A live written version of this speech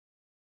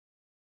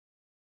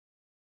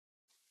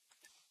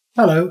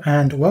Hello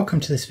and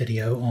welcome to this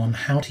video on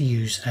how to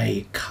use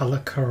a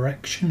color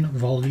correction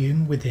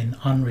volume within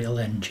Unreal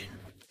Engine.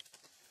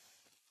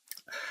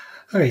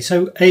 Okay,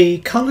 so a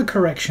color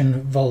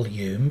correction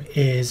volume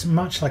is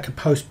much like a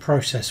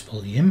post-process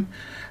volume.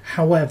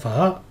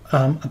 However,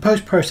 a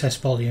post-process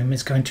volume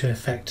is going to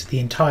affect the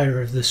entire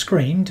of the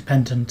screen,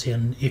 dependent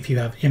on if you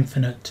have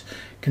infinite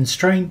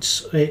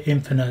constraints,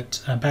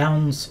 infinite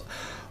bounds,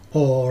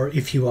 or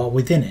if you are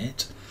within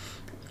it.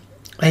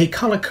 A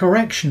color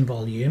correction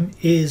volume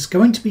is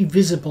going to be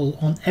visible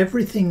on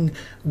everything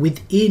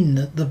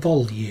within the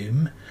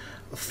volume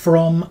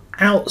from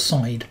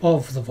outside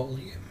of the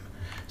volume.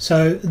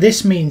 So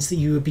this means that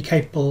you would be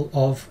capable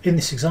of, in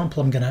this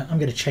example, I'm going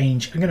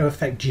to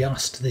affect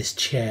just this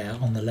chair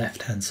on the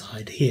left hand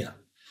side here.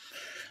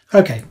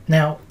 Okay,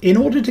 now in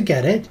order to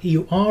get it,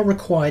 you are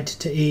required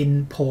to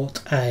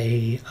import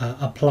a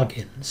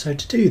plugin. So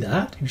to do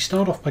that, you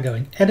start off by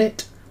going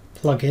Edit,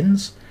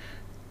 Plugins,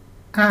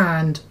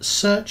 and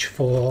search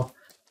for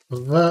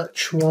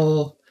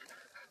Virtual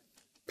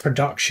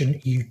Production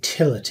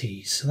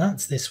Utilities. So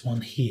that's this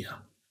one here.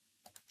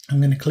 I'm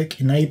going to click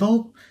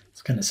Enable.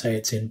 It's going to say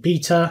it's in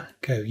beta.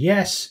 Go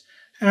yes.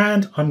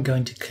 And I'm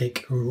going to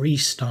click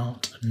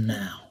Restart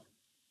Now.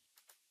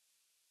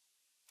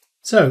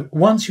 So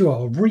once you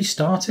are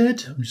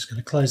restarted, I'm just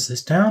going to close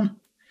this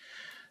down.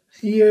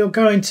 You're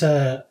going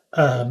to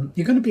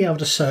be able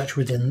to search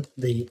within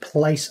the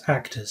place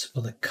actors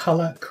for the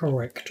color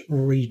correct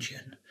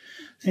region.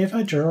 If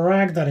I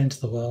drag that into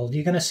the world,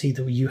 you're going to see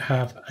that you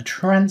have a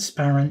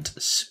transparent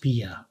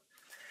sphere.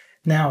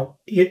 Now,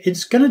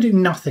 it's going to do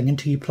nothing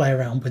until you play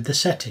around with the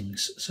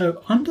settings.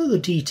 So under the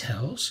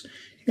details,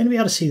 you're going to be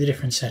able to see the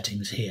different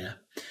settings here.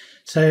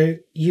 So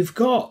you've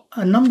got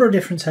a number of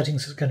different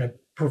settings that's going to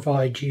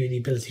provide you the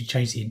ability to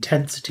change the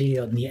intensity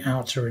on the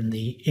outer and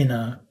the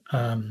inner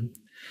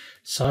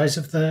size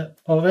of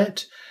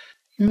it.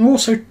 You can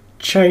also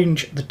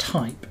change the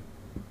type.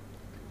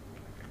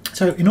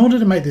 So in order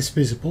to make this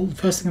visible, the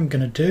first thing I'm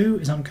going to do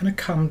is I'm going to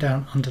come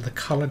down under the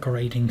color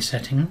grading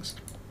settings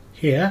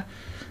here.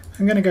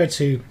 I'm going to go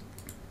to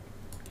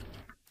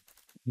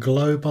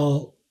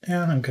global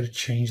and I'm going to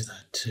change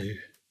that to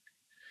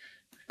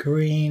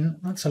green.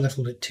 That's a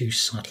little bit too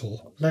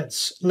subtle.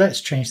 Let's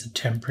change the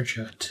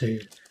temperature to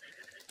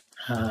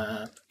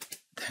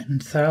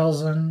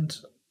 10,000.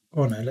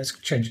 Oh no, let's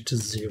change it to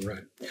 0.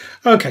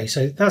 Okay,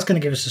 so that's going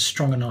to give us a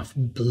strong enough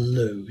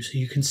blue. So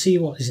you can see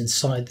what is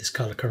inside this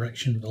color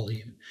correction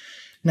volume.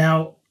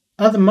 Now,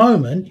 at the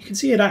moment, you can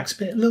see it acts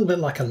a little bit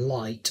like a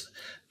light.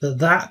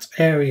 That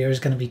area is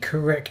going to be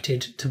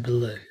corrected to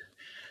blue.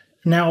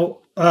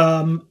 Now,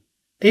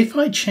 if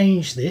I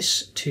change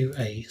this to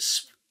a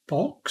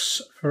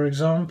box, for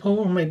example,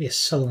 or maybe a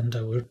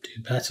cylinder would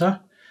do better,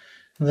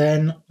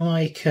 then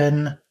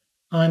I'm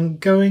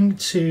going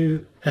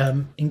to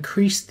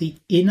increase the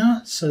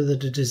inner so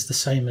that it is the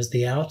same as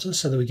the outer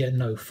so that we get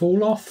no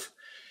fall off.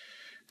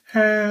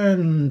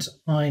 And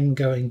I'm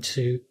going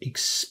to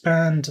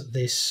expand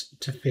this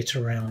to fit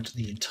around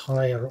the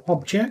entire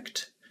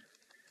object.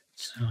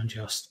 So I'll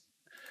just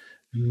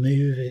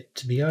move it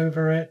to be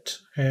over it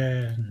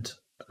and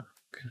I'm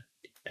going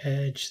to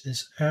edge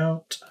this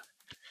out.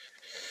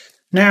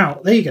 Now,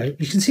 there you go.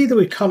 You can see that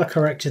we've color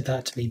corrected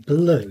that to be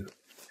blue.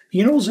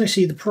 You can also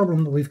see the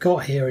problem that we've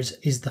got here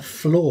is the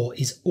floor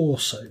is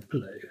also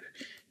blue.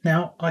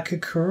 Now I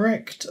could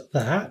correct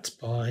that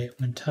by, I'm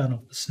going to turn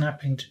off the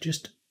snapping to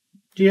just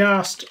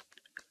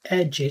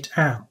edge it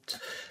out.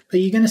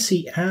 But you're going to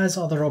see as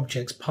other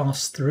objects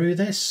pass through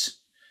this,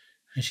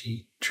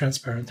 actually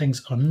transparent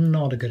things are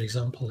not a good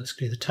example. Let's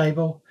do the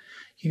table.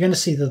 You're going to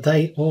see that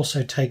they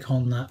also take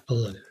on that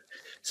blue.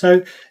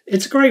 So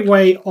it's a great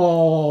way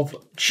of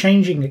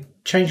changing a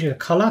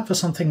color for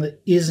something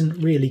that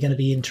isn't really going to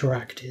be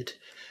interacted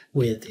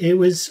with. It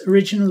was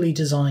originally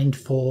designed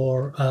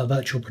for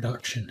virtual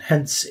production,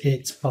 hence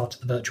it's part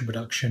of the virtual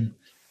production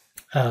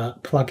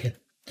plugin.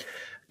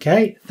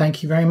 Okay,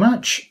 thank you very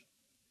much.